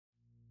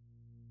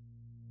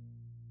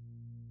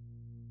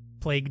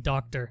Plague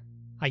Doctor.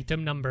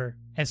 Item Number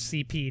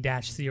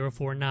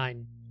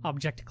SCP-049.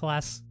 Object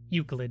Class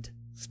Euclid.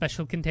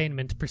 Special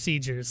Containment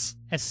Procedures.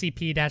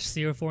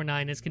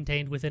 SCP-049 is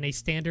contained within a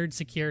standard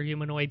secure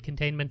humanoid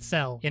containment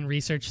cell in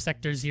Research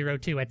Sector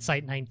 02 at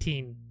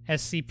Site-19.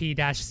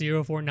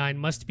 SCP-049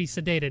 must be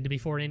sedated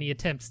before any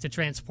attempts to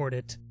transport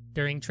it.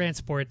 During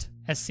transport,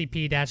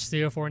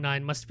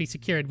 SCP-049 must be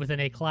secured within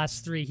a Class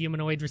 3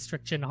 humanoid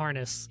restriction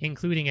harness,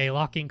 including a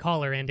locking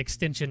collar and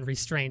extension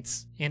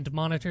restraints, and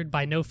monitored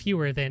by no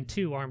fewer than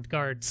 2 armed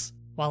guards.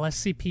 While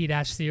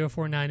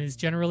SCP-049 is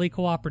generally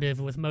cooperative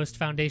with most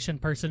Foundation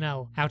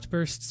personnel,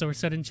 outbursts or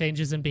sudden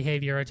changes in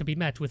behavior are to be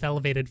met with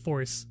elevated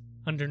force.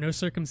 Under no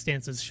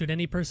circumstances should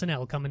any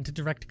personnel come into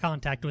direct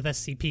contact with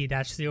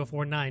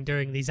SCP-049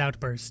 during these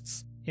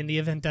outbursts. In the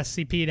event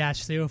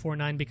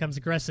SCP-049 becomes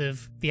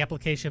aggressive, the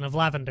application of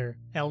lavender,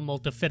 L.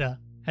 multifida,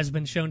 has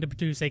been shown to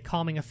produce a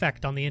calming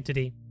effect on the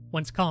entity.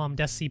 Once calmed,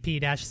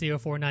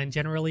 SCP-049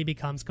 generally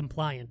becomes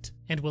compliant,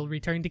 and will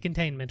return to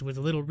containment with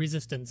little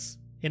resistance.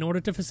 In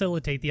order to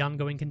facilitate the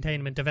ongoing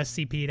containment of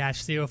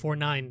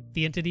SCP-049,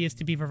 the entity is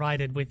to be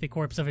provided with the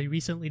corpse of a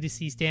recently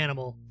deceased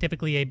animal,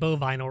 typically a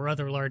bovine or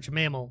other large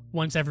mammal,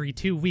 once every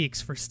 2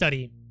 weeks for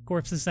study.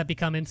 Corpses that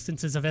become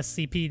instances of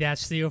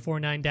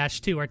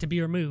SCP-049-2 are to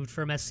be removed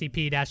from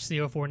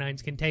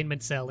SCP-049's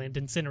containment cell and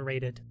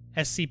incinerated.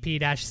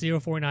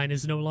 SCP-049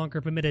 is no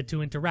longer permitted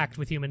to interact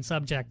with human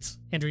subjects,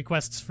 and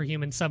requests for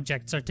human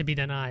subjects are to be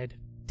denied.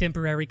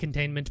 Temporary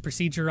Containment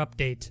Procedure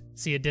Update.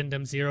 See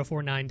Addendum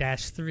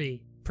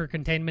 049-3. Per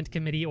Containment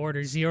Committee Order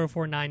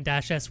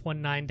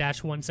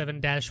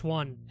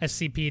 049-S19-17-1,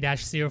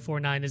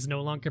 SCP-049 is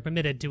no longer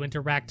permitted to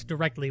interact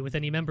directly with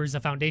any members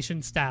of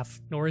Foundation staff,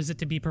 nor is it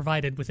to be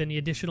provided with any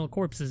additional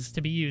corpses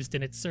to be used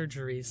in its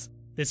surgeries.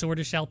 This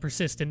order shall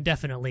persist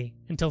indefinitely,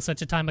 until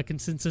such a time a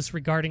consensus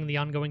regarding the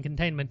ongoing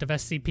containment of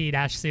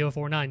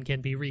SCP-049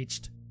 can be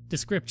reached.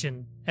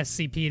 Description: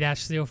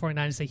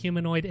 SCP-049 is a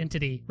humanoid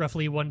entity,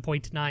 roughly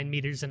 1.9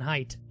 meters in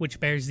height, which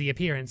bears the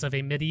appearance of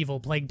a medieval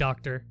plague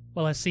doctor.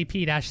 While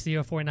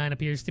SCP-049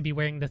 appears to be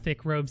wearing the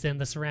thick robes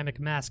and the ceramic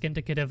mask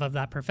indicative of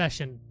that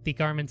profession, the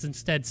garments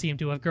instead seem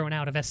to have grown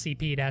out of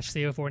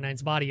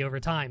SCP-049's body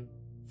over time.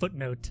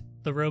 Footnote: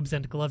 the robes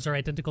and gloves are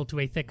identical to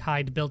a thick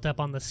hide built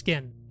up on the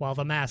skin, while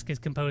the mask is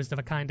composed of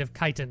a kind of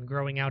chitin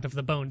growing out of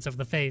the bones of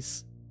the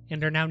face,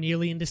 and are now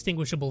nearly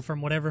indistinguishable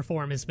from whatever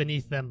form is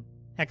beneath them.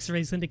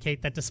 X-rays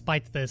indicate that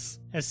despite this,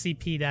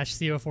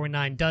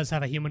 SCP-049 does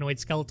have a humanoid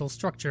skeletal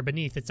structure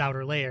beneath its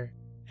outer layer.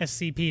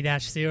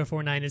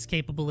 SCP-049 is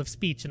capable of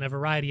speech in a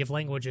variety of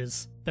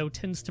languages, though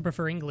tends to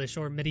prefer English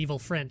or medieval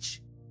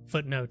French.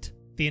 Footnote: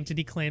 the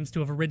entity claims to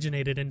have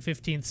originated in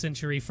 15th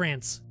century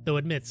France, though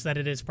admits that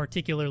it is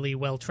particularly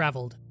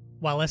well-traveled.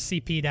 While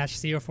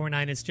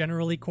SCP-049 is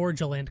generally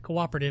cordial and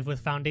cooperative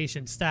with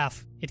Foundation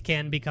staff, it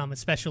can become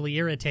especially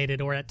irritated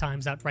or at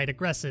times outright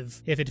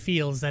aggressive if it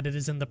feels that it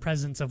is in the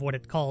presence of what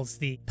it calls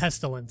the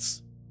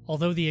pestilence.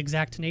 Although the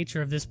exact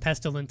nature of this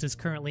pestilence is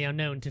currently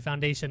unknown to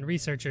Foundation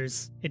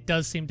researchers, it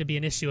does seem to be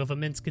an issue of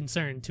immense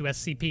concern to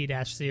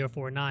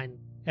SCP-049.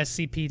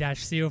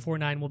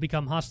 SCP-049 will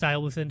become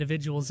hostile with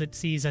individuals it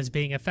sees as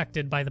being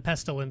affected by the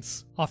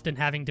pestilence, often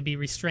having to be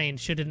restrained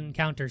should it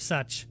encounter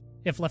such.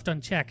 If left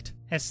unchecked,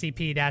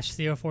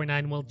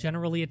 SCP-049 will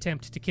generally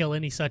attempt to kill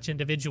any such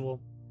individual.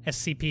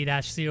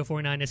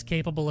 SCP-049 is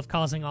capable of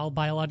causing all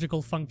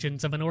biological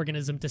functions of an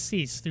organism to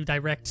cease through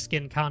direct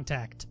skin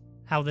contact.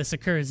 How this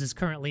occurs is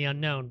currently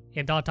unknown,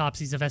 and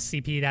autopsies of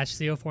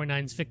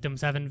SCP-049's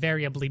victims have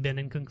invariably been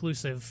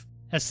inconclusive.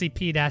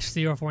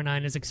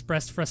 SCP-049 has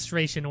expressed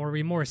frustration or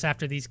remorse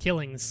after these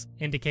killings,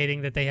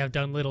 indicating that they have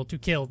done little to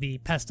kill the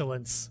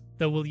pestilence,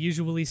 though will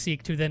usually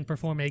seek to then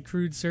perform a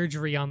crude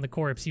surgery on the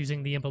corpse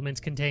using the implements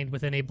contained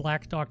within a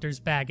black doctor's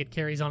bag it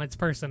carries on its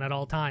person at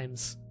all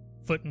times.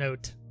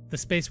 Footnote: the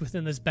space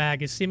within this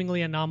bag is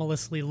seemingly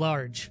anomalously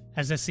large,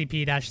 as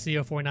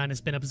SCP-049 has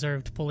been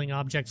observed pulling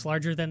objects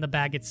larger than the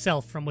bag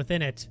itself from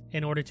within it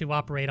in order to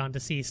operate on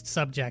deceased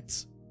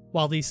subjects.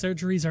 While these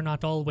surgeries are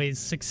not always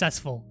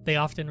successful, they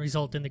often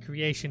result in the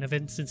creation of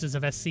instances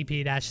of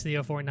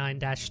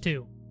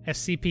SCP-049-2.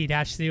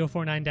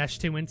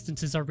 SCP-049-2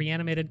 instances are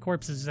reanimated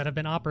corpses that have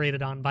been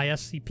operated on by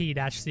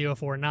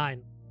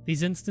SCP-049.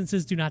 These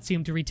instances do not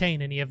seem to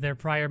retain any of their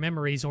prior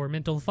memories or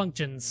mental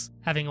functions,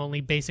 having only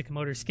basic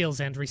motor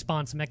skills and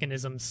response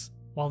mechanisms.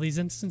 While these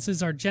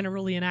instances are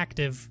generally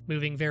inactive,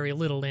 moving very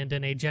little and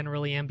in a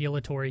generally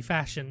ambulatory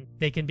fashion,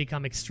 they can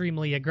become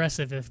extremely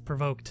aggressive if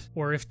provoked,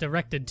 or if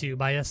directed to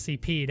by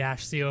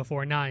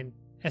SCP-049.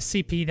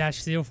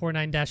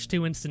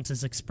 SCP-049-2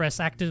 instances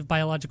express active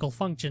biological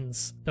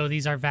functions, though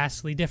these are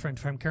vastly different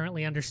from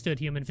currently understood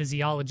human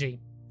physiology.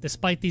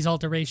 Despite these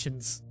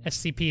alterations,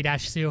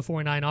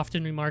 SCP-049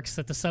 often remarks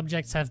that the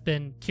subjects have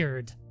been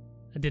cured.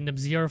 Addendum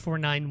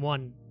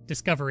 049-1.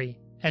 Discovery: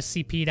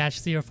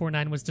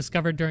 SCP-049 was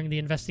discovered during the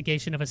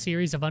investigation of a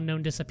series of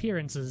unknown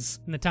disappearances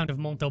in the town of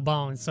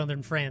Montauban in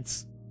southern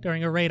France.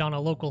 During a raid on a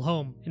local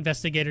home,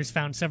 investigators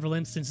found several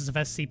instances of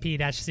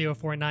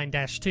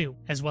SCP-049-2,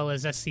 as well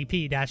as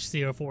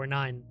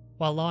SCP-049.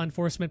 While law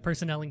enforcement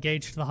personnel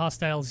engaged the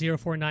hostile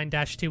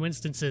 049-2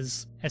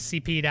 instances,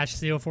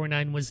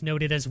 SCP-049 was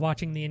noted as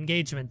watching the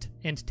engagement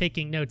and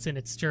taking notes in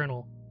its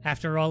journal.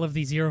 After all of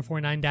the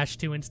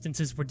 049-2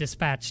 instances were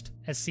dispatched,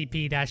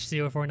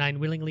 SCP-049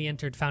 willingly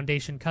entered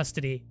Foundation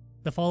custody.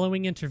 The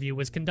following interview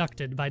was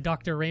conducted by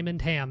Dr.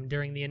 Raymond Ham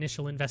during the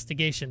initial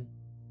investigation.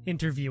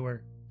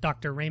 Interviewer: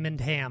 Dr. Raymond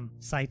Ham,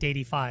 Site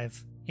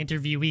 85.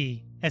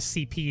 Interviewee: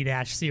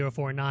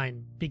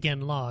 SCP-049.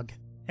 Begin log.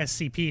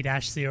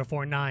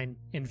 SCP-049,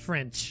 in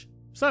French.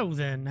 So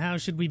then, how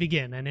should we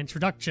begin? An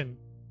introduction.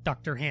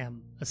 Dr.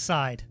 Ham,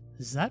 aside.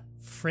 Is that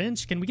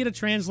French? Can we get a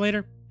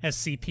translator?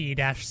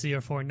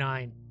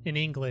 SCP-049, in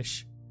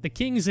English. The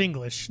King's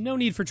English. No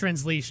need for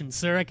translation,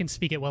 sir. I can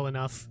speak it well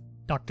enough.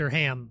 Dr.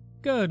 Ham.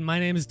 Good, my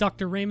name is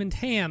Dr. Raymond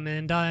Ham,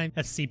 and I'm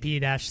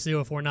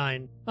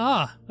SCP-049.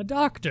 Ah, a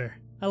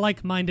doctor. A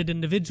like-minded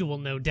individual,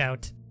 no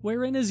doubt.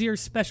 Wherein is your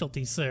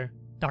specialty, sir?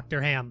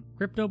 Dr. Ham.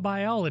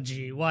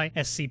 Cryptobiology. Why,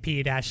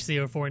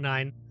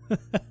 SCP-049.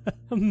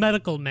 A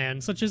medical man,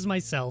 such as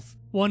myself.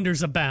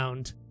 Wonders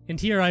abound. And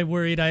here I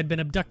worried I had been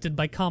abducted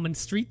by common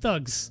street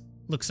thugs.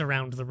 Looks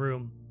around the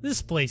room.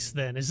 This place,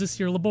 then, is this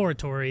your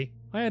laboratory?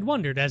 I had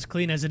wondered, as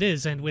clean as it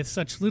is, and with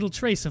such little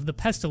trace of the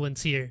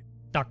pestilence here.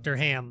 Dr.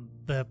 Ham.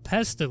 The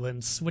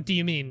pestilence? What do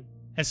you mean?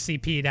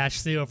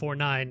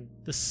 SCP-049.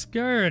 The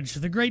scourge,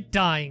 the great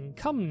dying.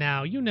 Come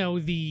now, you know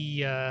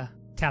the,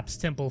 taps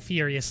Temple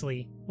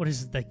furiously. What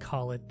is it they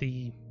call it?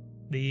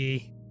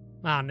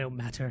 No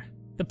matter.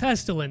 The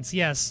pestilence,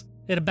 yes.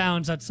 It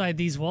abounds outside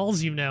these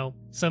walls, you know.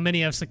 So many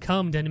have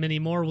succumbed, and many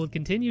more will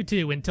continue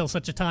to until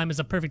such a time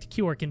as a perfect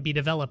cure can be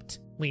developed.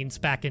 Leans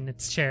back in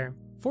its chair.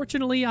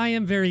 Fortunately, I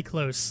am very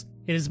close.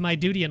 It is my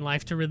duty in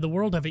life to rid the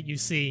world of it, you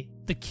see.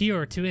 The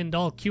cure to end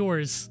all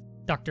cures.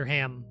 Dr.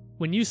 Ham.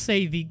 When you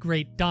say the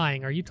great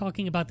dying, are you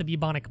talking about the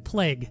bubonic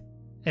plague?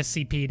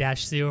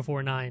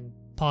 SCP-049.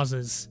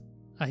 Pauses.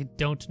 I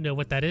don't know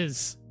what that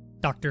is.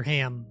 Dr.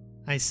 Ham.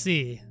 I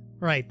see.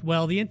 Right,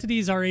 well, the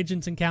entities our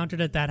agents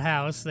encountered at that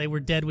house, they were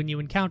dead when you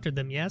encountered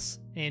them, yes?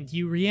 And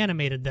you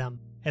reanimated them.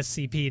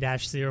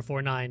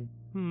 SCP-049.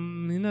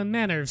 In a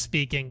manner of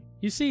speaking.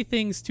 You see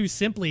things too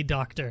simply,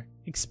 Doctor.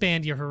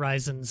 Expand your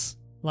horizons.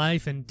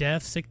 Life and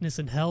death, sickness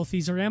and health,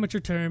 these are amateur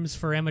terms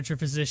for amateur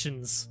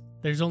physicians.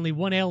 There's only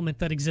one ailment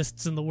that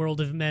exists in the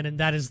world of men, and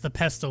that is the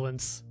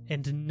pestilence.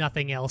 And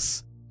nothing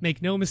else.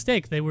 Make no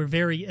mistake, they were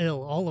very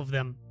ill, all of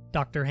them.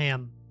 Dr.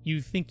 Ham. You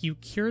think you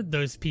cured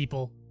those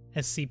people?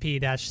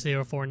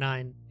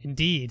 SCP-049.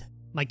 Indeed.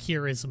 My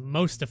cure is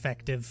most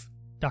effective.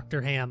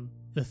 Dr. Ham.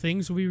 The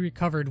things we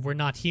recovered were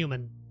not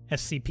human.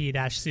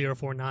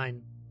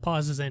 SCP-049.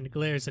 Pauses and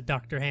glares at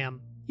Dr. Ham.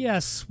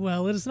 Yes,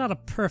 well, it is not a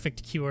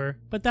perfect cure,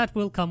 but that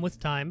will come with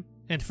time.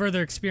 And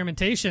further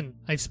experimentation.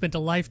 I've spent a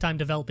lifetime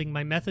developing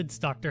my methods,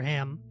 Dr.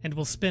 Ham, and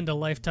will spend a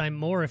lifetime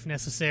more if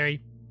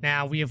necessary.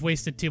 Now, we have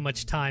wasted too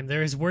much time.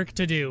 There is work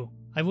to do.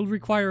 I will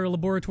require a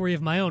laboratory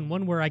of my own,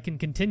 one where I can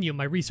continue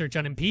my research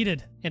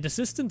unimpeded. And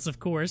assistance, of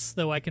course,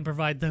 though I can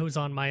provide those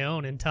on my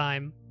own in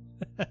time.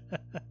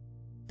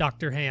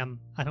 Dr.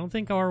 Ham. I don't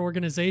think our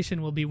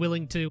organization will be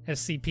willing to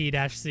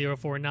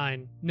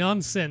SCP-049.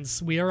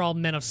 Nonsense. We are all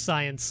men of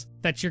science.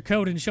 Fetch your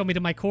coat and show me to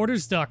my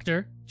quarters,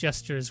 Doctor.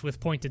 Gestures with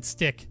pointed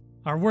stick.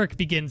 Our work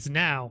begins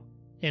now.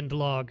 End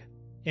log.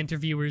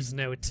 Interviewer's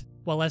note.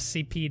 While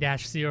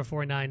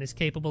SCP-049 is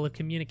capable of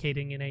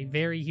communicating in a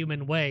very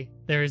human way,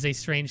 there is a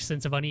strange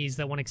sense of unease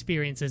that one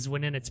experiences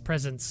when in its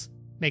presence.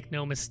 Make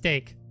no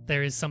mistake,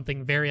 there is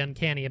something very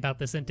uncanny about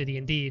this entity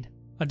indeed.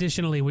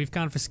 Additionally, we've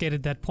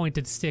confiscated that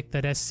pointed stick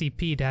that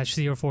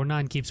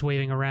SCP-049 keeps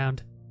waving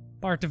around.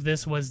 Part of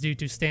this was due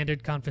to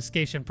standard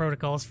confiscation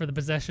protocols for the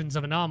possessions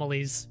of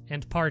anomalies,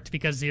 and part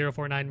because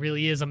 049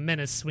 really is a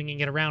menace swinging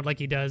it around like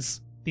he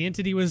does. The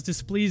entity was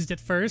displeased at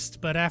first,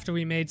 but after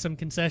we made some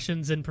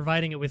concessions in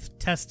providing it with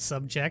test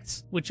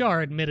subjects, which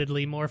are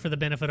admittedly more for the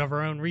benefit of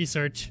our own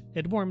research,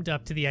 it warmed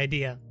up to the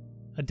idea.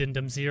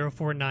 Addendum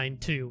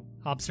 0492,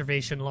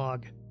 Observation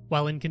Log.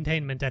 While in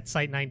containment at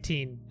Site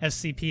 19,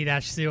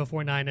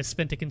 SCP-049 has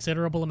spent a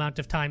considerable amount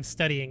of time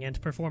studying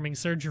and performing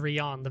surgery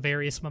on the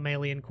various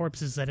mammalian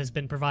corpses that has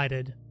been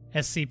provided.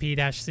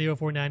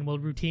 SCP-049 will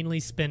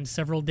routinely spend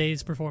several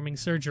days performing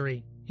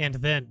surgery, and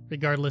then,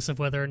 regardless of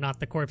whether or not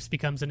the corpse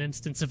becomes an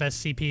instance of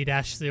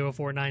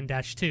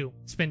SCP-049-2,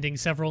 spending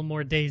several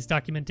more days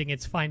documenting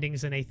its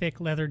findings in a thick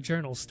leather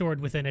journal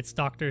stored within its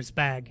doctor's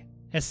bag.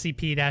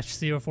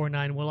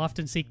 SCP-049 will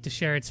often seek to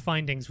share its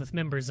findings with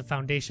members of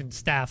Foundation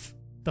staff.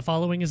 The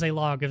following is a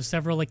log of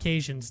several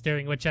occasions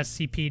during which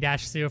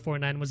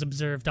SCP-049 was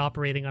observed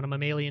operating on a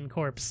mammalian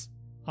corpse.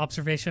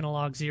 Observational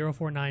Log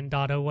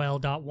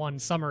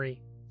 049.OL.1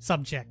 Summary.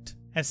 Subject: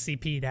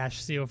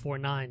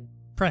 SCP-049.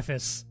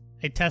 Preface: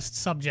 a test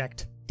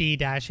subject,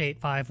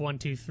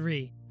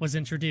 D-85123, was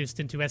introduced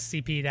into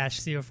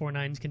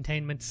SCP-049's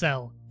containment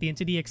cell. The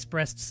entity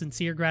expressed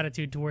sincere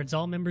gratitude towards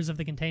all members of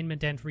the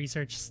containment and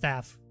research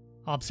staff.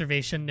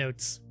 Observation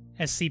notes: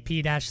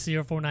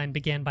 SCP-049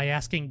 began by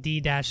asking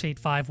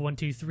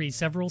D-85123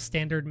 several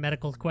standard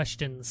medical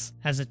questions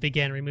as it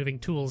began removing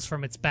tools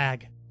from its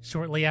bag.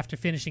 Shortly after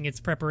finishing its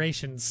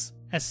preparations,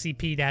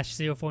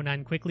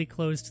 SCP-049 quickly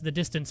closed the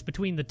distance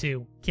between the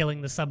two,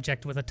 killing the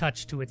subject with a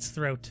touch to its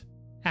throat.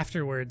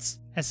 Afterwards,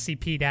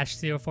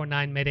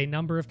 SCP-049 made a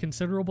number of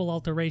considerable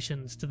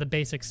alterations to the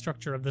basic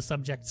structure of the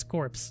subject's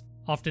corpse,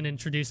 often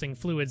introducing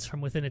fluids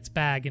from within its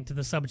bag into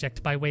the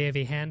subject by way of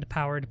a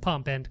hand-powered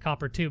pump and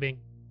copper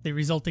tubing. The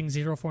resulting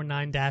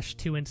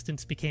 049-2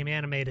 instance became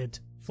animated,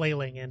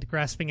 flailing and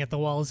grasping at the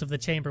walls of the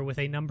chamber with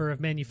a number of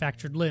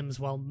manufactured limbs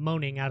while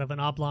moaning out of an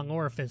oblong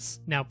orifice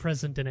now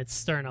present in its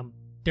sternum.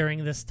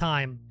 During this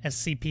time,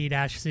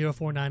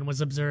 SCP-049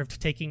 was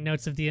observed taking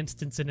notes of the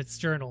instance in its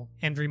journal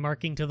and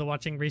remarking to the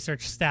watching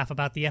research staff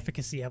about the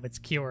efficacy of its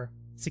cure.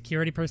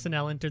 Security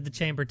personnel entered the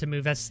chamber to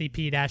move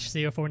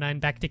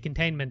SCP-049 back to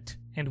containment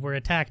and were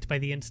attacked by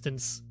the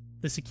instance.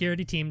 The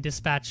security team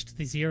dispatched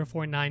the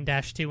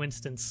 049-2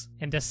 instance,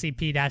 and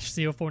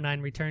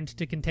SCP-049 returned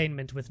to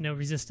containment with no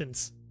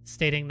resistance,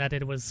 stating that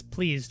it was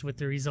pleased with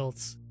the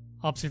results.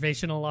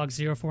 Observational Log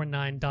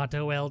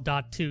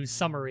 049.OL.2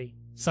 Summary.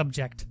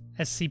 Subject: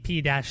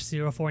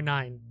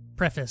 SCP-049.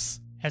 Preface: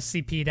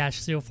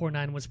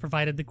 SCP-049 was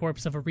provided the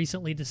corpse of a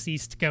recently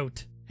deceased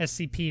goat.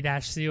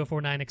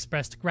 SCP-049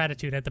 expressed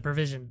gratitude at the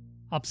provision.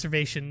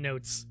 Observation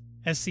Notes: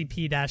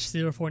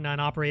 SCP-049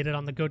 operated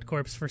on the goat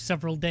corpse for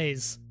several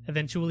days,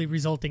 eventually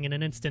resulting in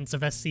an instance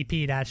of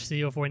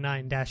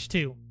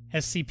SCP-049-2.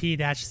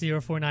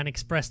 SCP-049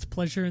 expressed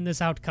pleasure in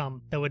this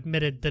outcome, though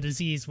admitted the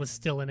disease was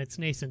still in its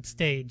nascent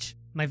stage.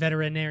 My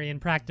veterinarian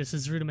practice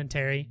is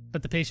rudimentary,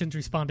 but the patient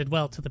responded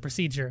well to the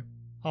procedure.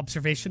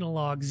 Observational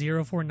Log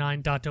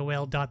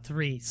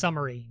 049.OL.3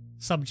 Summary.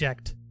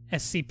 Subject: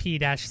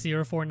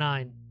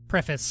 SCP-049.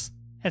 Preface: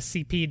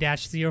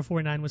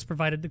 SCP-049 was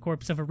provided the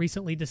corpse of a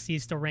recently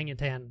deceased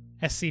orangutan.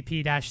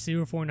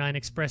 SCP-049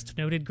 expressed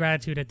noted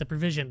gratitude at the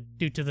provision,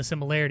 due to the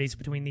similarities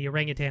between the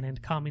orangutan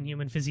and common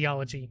human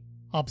physiology.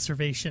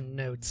 Observation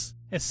Notes: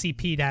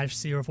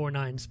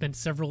 SCP-049 spent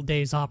several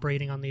days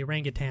operating on the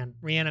orangutan,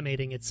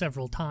 reanimating it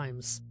several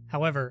times.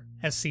 However,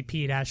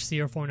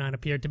 SCP-049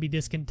 appeared to be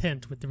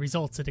discontent with the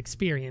results it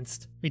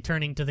experienced,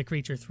 returning to the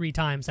creature 3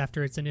 times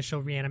after its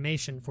initial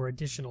reanimation for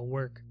additional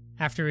work.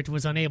 After it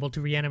was unable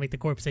to reanimate the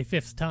corpse a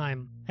 5th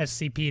time,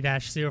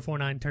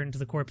 SCP-049 turned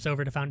the corpse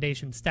over to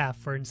Foundation staff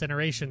for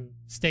incineration,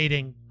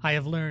 stating, "I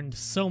have learned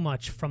so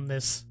much from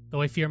this,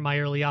 though I fear my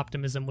early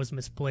optimism was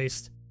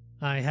misplaced.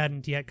 I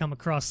hadn't yet come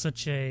across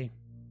such a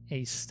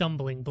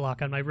stumbling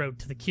block on my road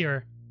to the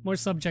cure. More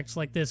subjects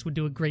like this would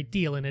do a great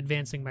deal in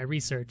advancing my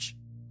research."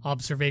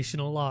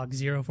 Observational Log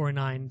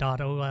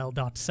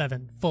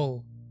 049.OL.7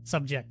 Full.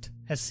 Subject: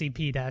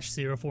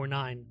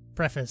 SCP-049.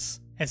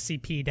 Preface: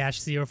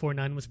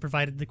 SCP-049 was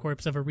provided the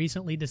corpse of a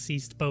recently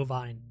deceased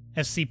bovine.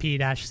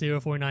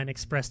 SCP-049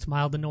 expressed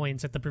mild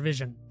annoyance at the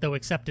provision, though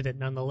accepted it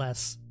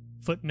nonetheless.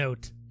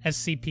 Footnote: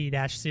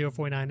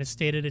 SCP-049 has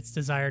stated its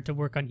desire to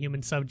work on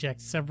human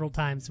subjects several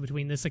times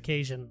between this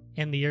occasion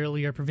and the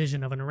earlier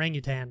provision of an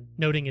orangutan,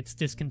 noting its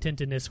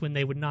discontentedness when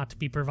they would not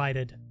be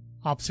provided.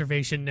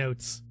 Observation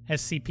Notes: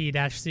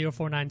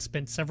 SCP-049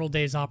 spent several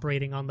days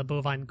operating on the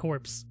bovine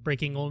corpse,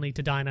 breaking only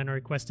to dine on a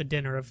requested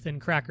dinner of thin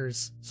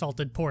crackers,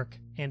 salted pork,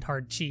 and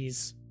hard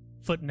cheese.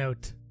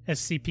 Footnote: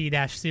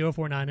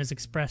 SCP-049 has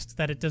expressed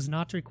that it does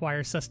not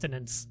require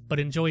sustenance,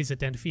 but enjoys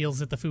it and feels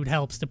that the food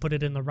helps to put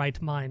it in the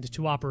right mind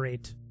to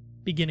operate.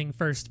 Beginning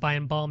first by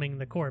embalming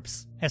the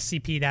corpse,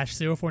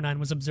 SCP-049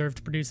 was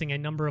observed producing a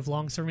number of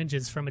long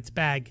syringes from its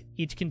bag,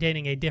 each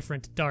containing a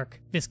different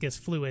dark, viscous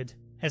fluid.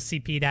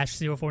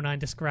 SCP-049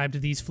 described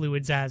these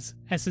fluids as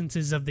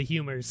essences of the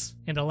humors,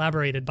 and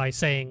elaborated by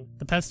saying,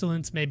 "The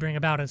pestilence may bring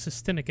about a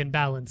systemic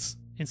imbalance.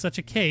 In such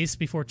a case,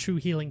 before true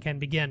healing can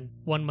begin,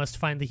 one must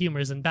find the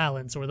humors in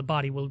balance or the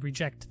body will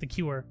reject the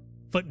cure."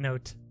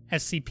 Footnote: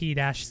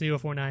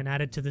 SCP-049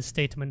 added to this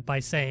statement by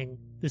saying,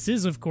 "This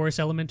is, of course,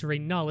 elementary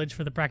knowledge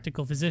for the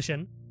practical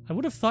physician. I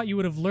would have thought you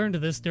would have learned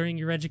this during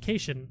your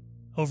education."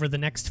 Over the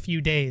next few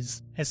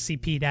days,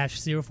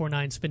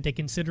 SCP-049 spent a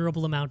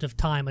considerable amount of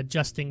time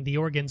adjusting the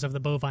organs of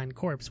the bovine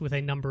corpse with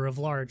a number of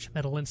large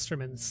metal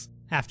instruments.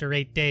 After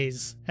 8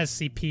 days,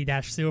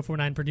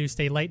 SCP-049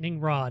 produced a lightning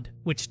rod,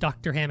 which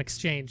Dr. Ham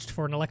exchanged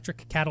for an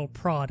electric cattle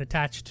prod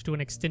attached to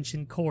an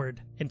extension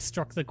cord, and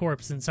struck the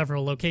corpse in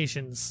several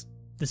locations.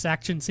 This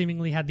action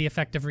seemingly had the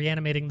effect of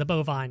reanimating the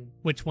bovine,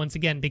 which once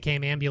again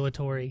became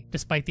ambulatory,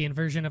 despite the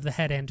inversion of the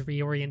head and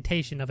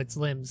reorientation of its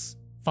limbs.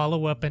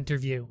 Follow-up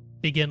interview.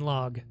 Begin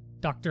log.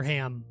 Dr.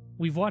 Ham: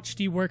 "We've watched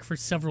you work for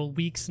several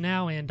weeks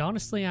now, and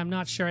honestly I'm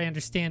not sure I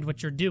understand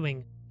what you're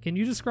doing. Can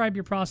you describe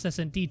your process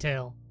in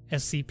detail?"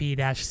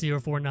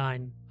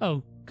 SCP-049: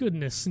 "Oh,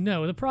 goodness,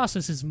 no, the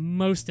process is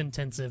most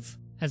intensive.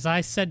 As I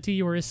said to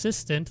your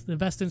assistant, the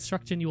best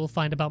instruction you will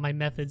find about my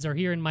methods are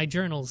here in my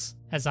journals,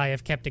 as I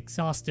have kept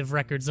exhaustive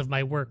records of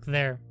my work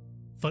there."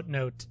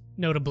 Footnote: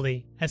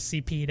 Notably,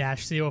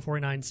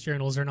 SCP-049's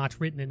journals are not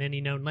written in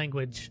any known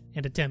language,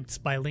 and attempts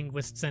by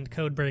linguists and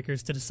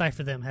codebreakers to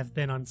decipher them have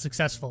been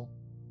unsuccessful.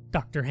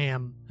 Dr.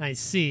 Ham: "I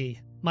see.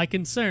 My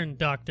concern,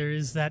 Doctor,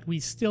 is that we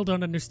still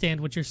don't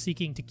understand what you're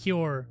seeking to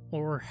cure,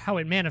 or how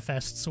it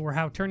manifests, or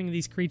how turning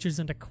these creatures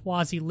into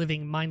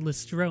quasi-living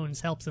mindless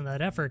drones helps in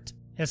that effort.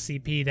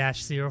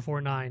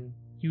 SCP-049.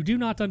 You do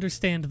not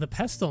understand the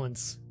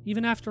pestilence,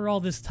 even after all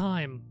this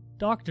time.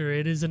 Doctor,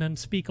 it is an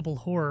unspeakable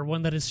horror,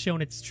 one that has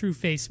shown its true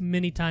face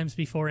many times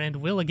before and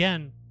will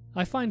again.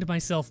 I find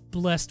myself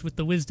blessed with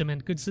the wisdom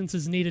and good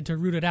senses needed to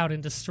root it out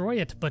and destroy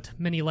it, but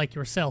many like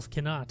yourself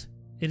cannot.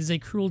 It is a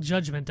cruel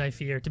judgment, I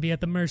fear, to be at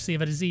the mercy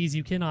of a disease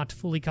you cannot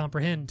fully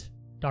comprehend.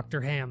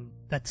 Dr. Ham,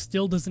 that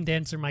still doesn't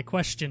answer my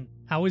question.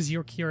 How is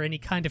your cure any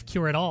kind of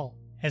cure at all?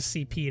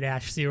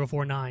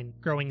 SCP-049,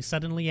 growing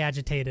suddenly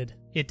agitated.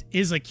 It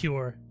is a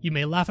cure. You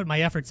may laugh at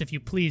my efforts if you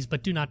please,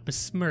 but do not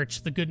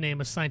besmirch the good name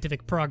of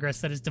scientific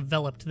progress that has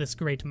developed this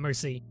great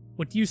mercy.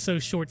 What you so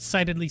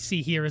short-sightedly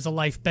see here is a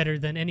life better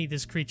than any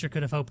this creature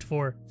could have hoped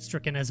for,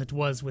 stricken as it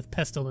was with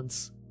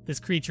pestilence. This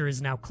creature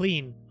is now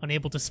clean,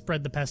 unable to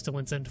spread the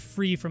pestilence, and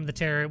free from the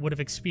terror it would have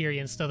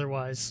experienced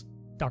otherwise.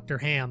 Dr.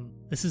 Ham,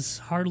 this is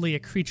hardly a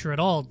creature at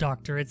all,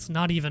 Doctor. It's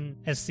not even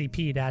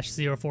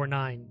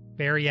SCP-049.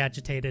 Very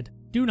agitated.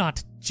 Do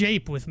not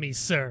jape with me,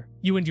 sir.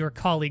 You and your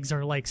colleagues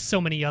are like so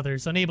many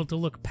others, unable to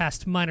look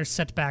past minor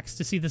setbacks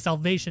to see the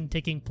salvation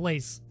taking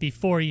place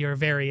before your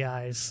very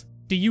eyes.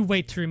 Do you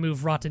wait to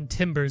remove rotten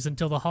timbers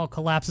until the hall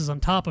collapses on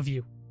top of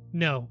you?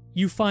 No,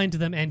 you find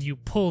them and you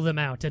pull them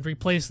out and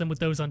replace them with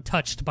those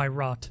untouched by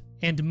rot.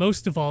 And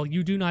most of all,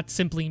 you do not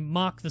simply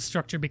mock the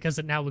structure because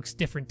it now looks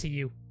different to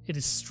you. It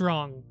is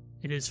strong.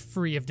 It is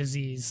free of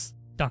disease.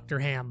 Dr.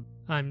 Ham,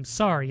 I'm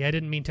sorry, I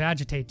didn't mean to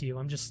agitate you.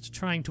 I'm just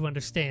trying to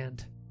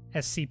understand.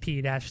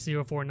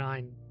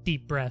 SCP-049.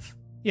 Deep breath.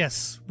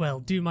 Yes, well,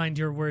 do mind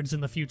your words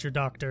in the future,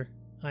 Doctor.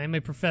 I am a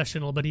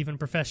professional, but even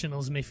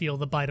professionals may feel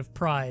the bite of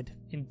pride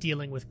in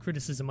dealing with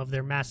criticism of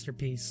their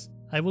masterpiece.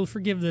 I will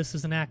forgive this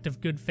as an act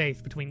of good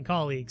faith between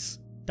colleagues.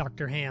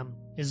 Dr. Ham,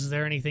 is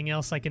there anything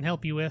else I can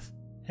help you with?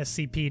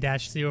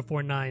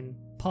 SCP-049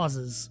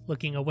 pauses,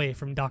 looking away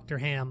from Dr.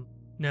 Ham.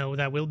 No,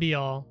 that will be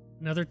all.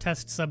 Another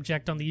test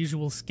subject on the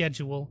usual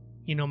schedule.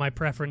 You know my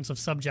preference of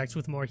subjects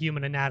with more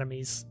human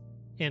anatomies.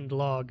 End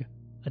log.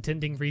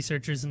 Attending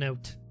researcher's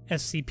note.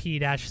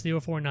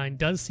 SCP-049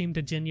 does seem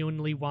to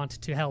genuinely want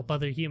to help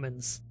other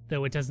humans,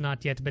 though it has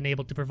not yet been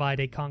able to provide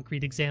a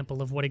concrete example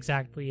of what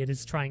exactly it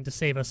is trying to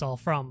save us all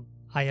from.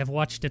 I have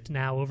watched it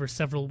now over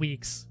several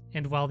weeks,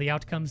 and while the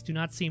outcomes do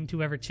not seem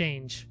to ever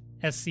change,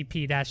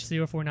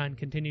 SCP-049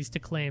 continues to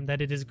claim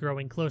that it is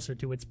growing closer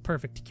to its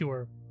perfect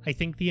cure. I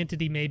think the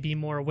entity may be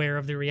more aware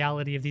of the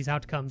reality of these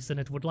outcomes than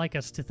it would like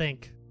us to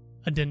think.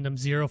 Addendum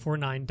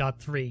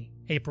 049.3,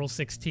 April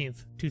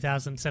 16th,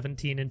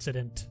 2017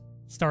 incident.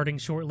 Starting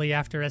shortly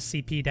after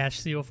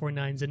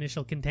SCP-049's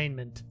initial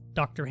containment,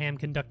 Dr. Ham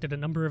conducted a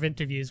number of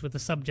interviews with the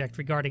subject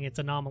regarding its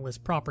anomalous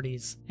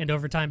properties, and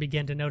over time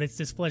began to note its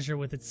displeasure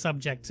with its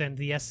subjects and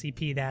the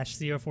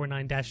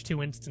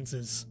SCP-049-2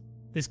 instances.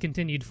 This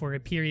continued for a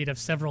period of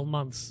several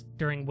months,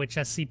 during which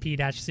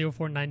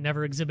SCP-049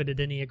 never exhibited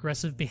any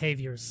aggressive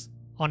behaviors.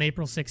 On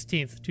April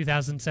 16,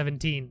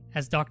 2017,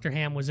 as Dr.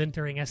 Ham was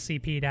entering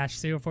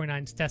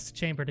SCP-049's test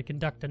chamber to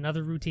conduct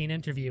another routine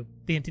interview,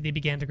 the entity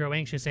began to grow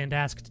anxious and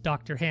asked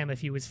Dr. Ham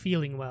if he was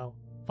feeling well.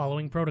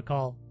 Following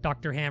protocol,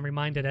 Dr. Ham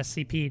reminded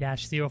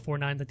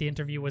SCP-049 that the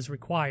interview was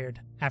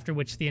required, after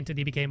which the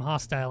entity became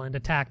hostile and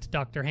attacked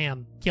Dr.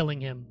 Ham, killing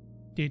him.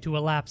 Due to a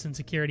lapse in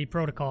security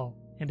protocol,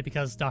 and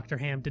because Dr.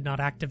 Ham did not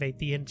activate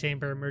the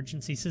in-chamber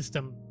emergency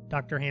system,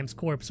 Dr. Ham's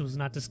corpse was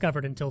not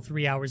discovered until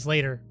 3 hours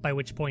later, by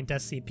which point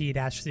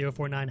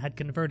SCP-049 had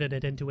converted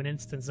it into an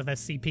instance of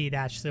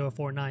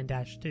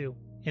SCP-049-2.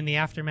 In the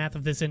aftermath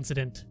of this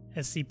incident,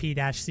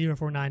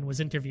 SCP-049 was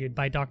interviewed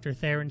by Dr.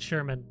 Theron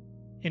Sherman.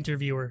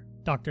 Interviewer,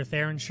 Dr.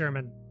 Theron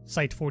Sherman,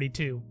 Site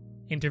 42.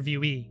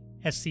 Interviewee,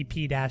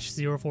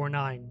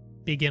 SCP-049.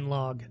 Begin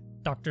log.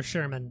 Dr.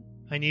 Sherman,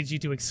 I need you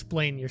to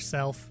explain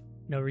yourself.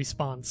 No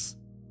response.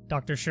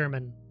 Dr.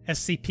 Sherman,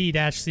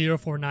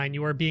 SCP-049,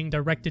 you are being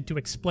directed to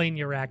explain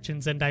your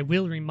actions, and I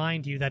will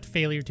remind you that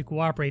failure to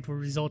cooperate will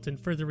result in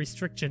further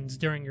restrictions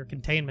during your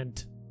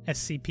containment.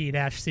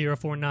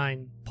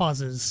 SCP-049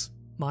 pauses.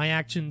 My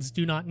actions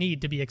do not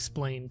need to be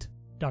explained.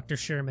 Dr.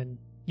 Sherman,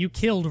 you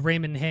killed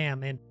Raymond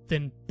Ham and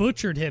then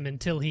butchered him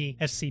until he...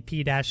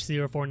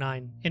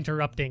 SCP-049,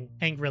 interrupting,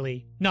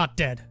 angrily. Not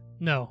dead.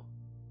 No.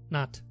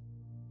 Not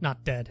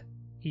dead.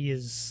 He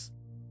is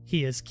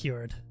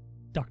cured.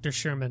 Dr.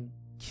 Sherman,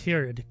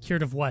 cured?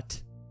 Cured of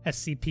what?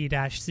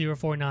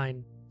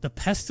 SCP-049, the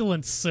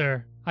pestilence,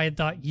 sir. I had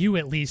thought you,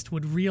 at least,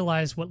 would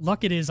realize what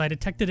luck it is I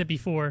detected it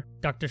before.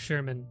 Dr.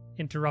 Sherman,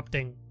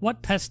 interrupting.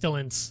 What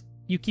pestilence?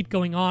 You keep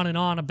going on and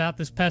on about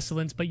this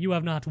pestilence, but you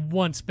have not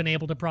once been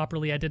able to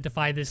properly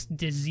identify this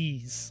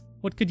disease.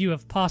 What could you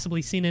have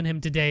possibly seen in him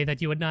today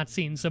that you had not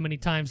seen so many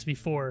times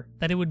before,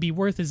 that it would be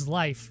worth his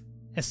life?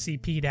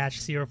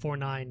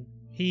 SCP-049.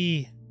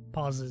 He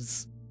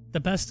pauses.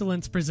 The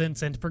pestilence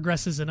presents and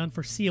progresses in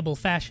unforeseeable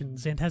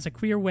fashions and has a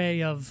queer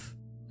way of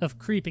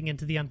creeping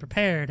into the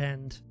unprepared,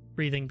 and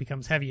breathing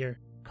becomes heavier.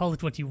 Call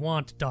it what you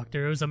want,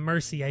 Doctor. It was a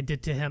mercy I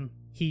did to him.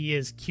 He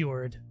is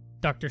cured.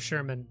 Dr.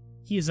 Sherman.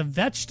 He is a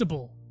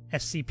vegetable.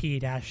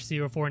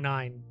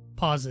 SCP-049.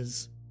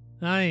 Pauses.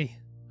 I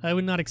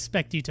would not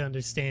expect you to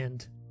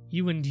understand.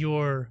 You and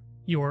your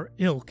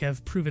ilk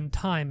have proven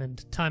time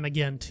and time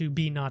again to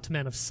be not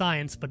men of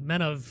science, but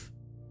men of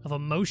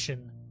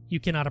emotion. You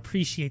cannot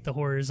appreciate the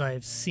horrors I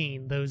have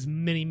seen, those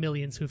many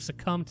millions who have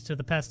succumbed to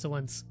the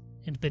pestilence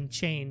and been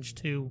changed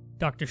to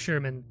Dr.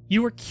 Sherman.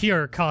 Your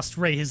cure cost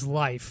Ray his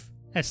life.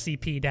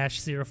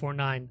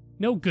 SCP-049.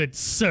 No good,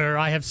 sir,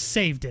 I have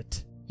saved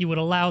it. You would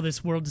allow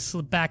this world to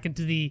slip back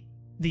into the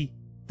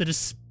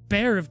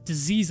despair of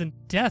disease and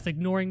death,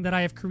 ignoring that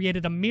I have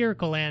created a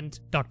miracle and...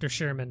 Dr.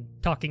 Sherman,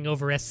 talking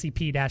over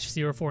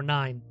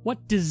SCP-049.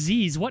 What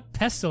disease? What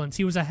pestilence?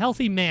 He was a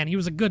healthy man. He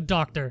was a good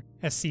doctor.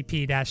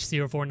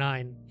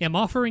 SCP-049. Am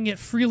offering it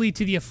freely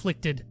to the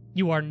afflicted.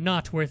 You are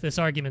not worth this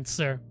argument,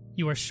 sir.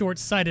 You are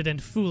short-sighted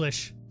and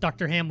foolish.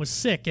 Dr. Ham was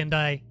sick and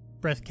I...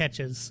 Breath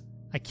catches.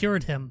 I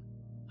cured him.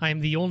 I am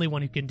the only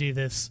one who can do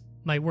this.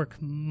 My work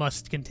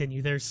must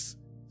continue. There's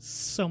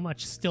so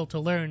much still to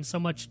learn, so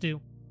much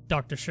to...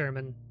 Dr.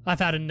 Sherman, I've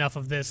had enough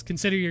of this.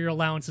 Consider your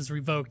allowances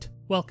revoked.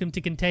 Welcome to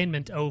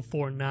containment,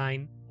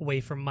 049. Away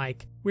from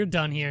Mike. We're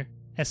done here.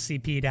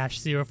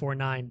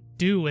 SCP-049.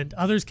 Do, and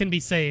others can be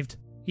saved.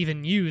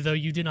 Even you, though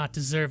you do not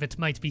deserve it,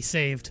 might be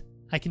saved.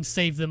 I can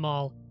save them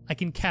all. I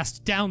can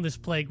cast down this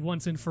plague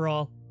once and for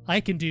all. I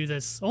can do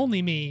this.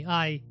 Only me.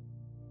 I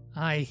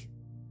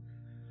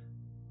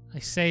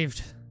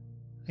saved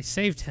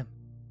him.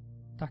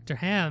 Dr.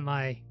 Ham,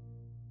 I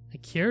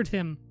cured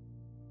him.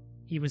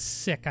 He was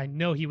sick. I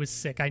know he was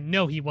sick. I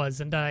know he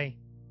was, and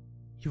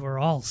you are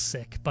all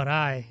sick, but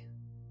I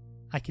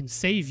can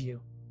save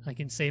you. I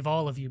can save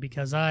all of you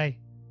because I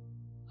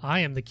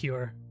am the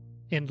cure.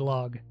 End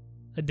log.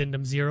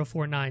 Addendum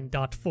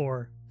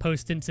 049.4.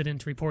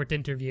 Post-incident report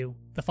interview.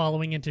 The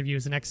following interview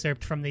is an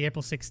excerpt from the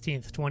April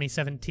 16th,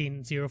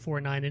 2017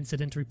 049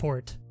 incident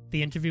report.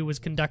 The interview was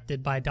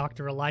conducted by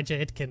Dr. Elijah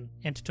Itkin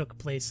and took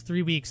place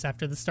 3 weeks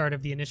after the start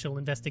of the initial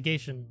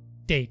investigation.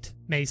 Date,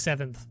 May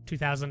 7th,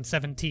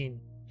 2017.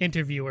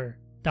 Interviewer,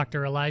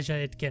 Dr. Elijah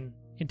Itkin.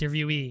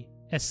 Interviewee,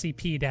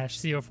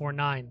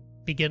 SCP-049.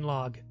 Begin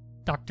log.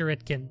 Dr.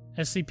 Itkin,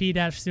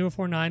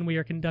 SCP-049, we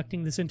are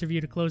conducting this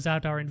interview to close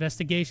out our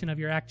investigation of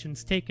your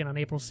actions taken on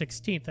April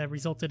 16th that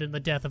resulted in the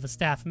death of a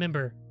staff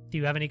member. Do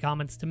you have any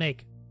comments to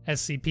make?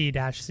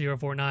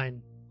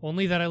 SCP-049.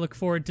 Only that I look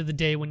forward to the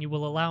day when you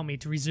will allow me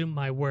to resume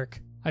my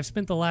work. I've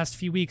spent the last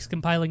few weeks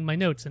compiling my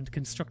notes and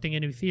constructing a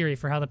new theory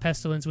for how the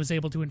pestilence was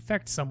able to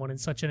infect someone in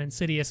such an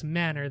insidious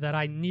manner that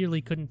I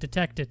nearly couldn't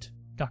detect it.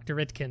 Dr.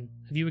 Itkin,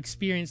 have you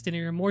experienced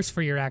any remorse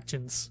for your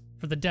actions?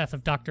 For the death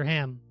of Dr.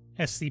 Ham?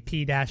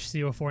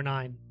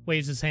 SCP-049.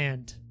 Waves his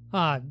hand.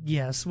 Ah,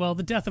 yes, well,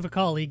 the death of a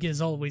colleague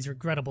is always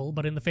regrettable,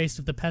 but in the face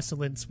of the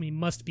pestilence, we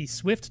must be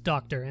swift,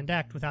 Doctor, and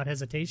act without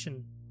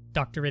hesitation.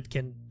 Dr.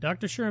 Itkin,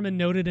 Dr. Sherman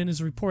noted in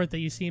his report that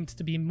you seemed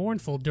to be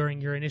mournful during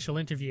your initial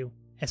interview.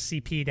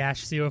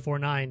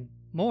 SCP-049.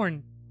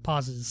 Mourn.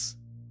 Pauses.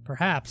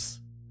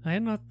 Perhaps. I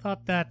had not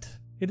thought that.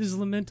 It is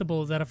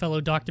lamentable that a fellow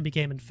doctor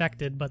became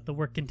infected, but the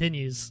work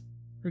continues.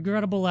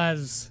 Regrettable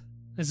as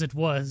it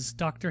was,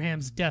 Dr.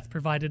 Ham's death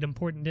provided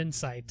important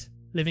insight.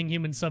 Living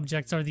human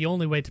subjects are the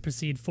only way to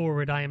proceed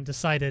forward, I am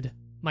decided.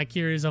 My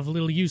cure is of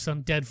little use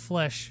on dead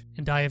flesh,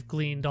 and I have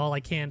gleaned all I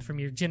can from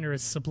your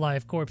generous supply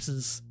of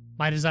corpses.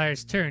 My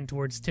desires turn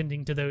towards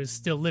tending to those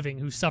still living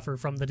who suffer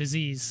from the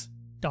disease.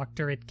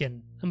 Dr.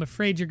 Itkin, I'm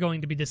afraid you're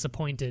going to be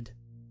disappointed.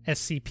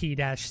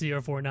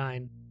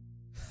 SCP-049.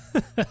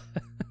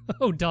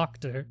 Oh,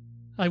 Doctor,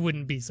 I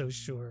wouldn't be so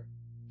sure.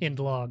 End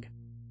log.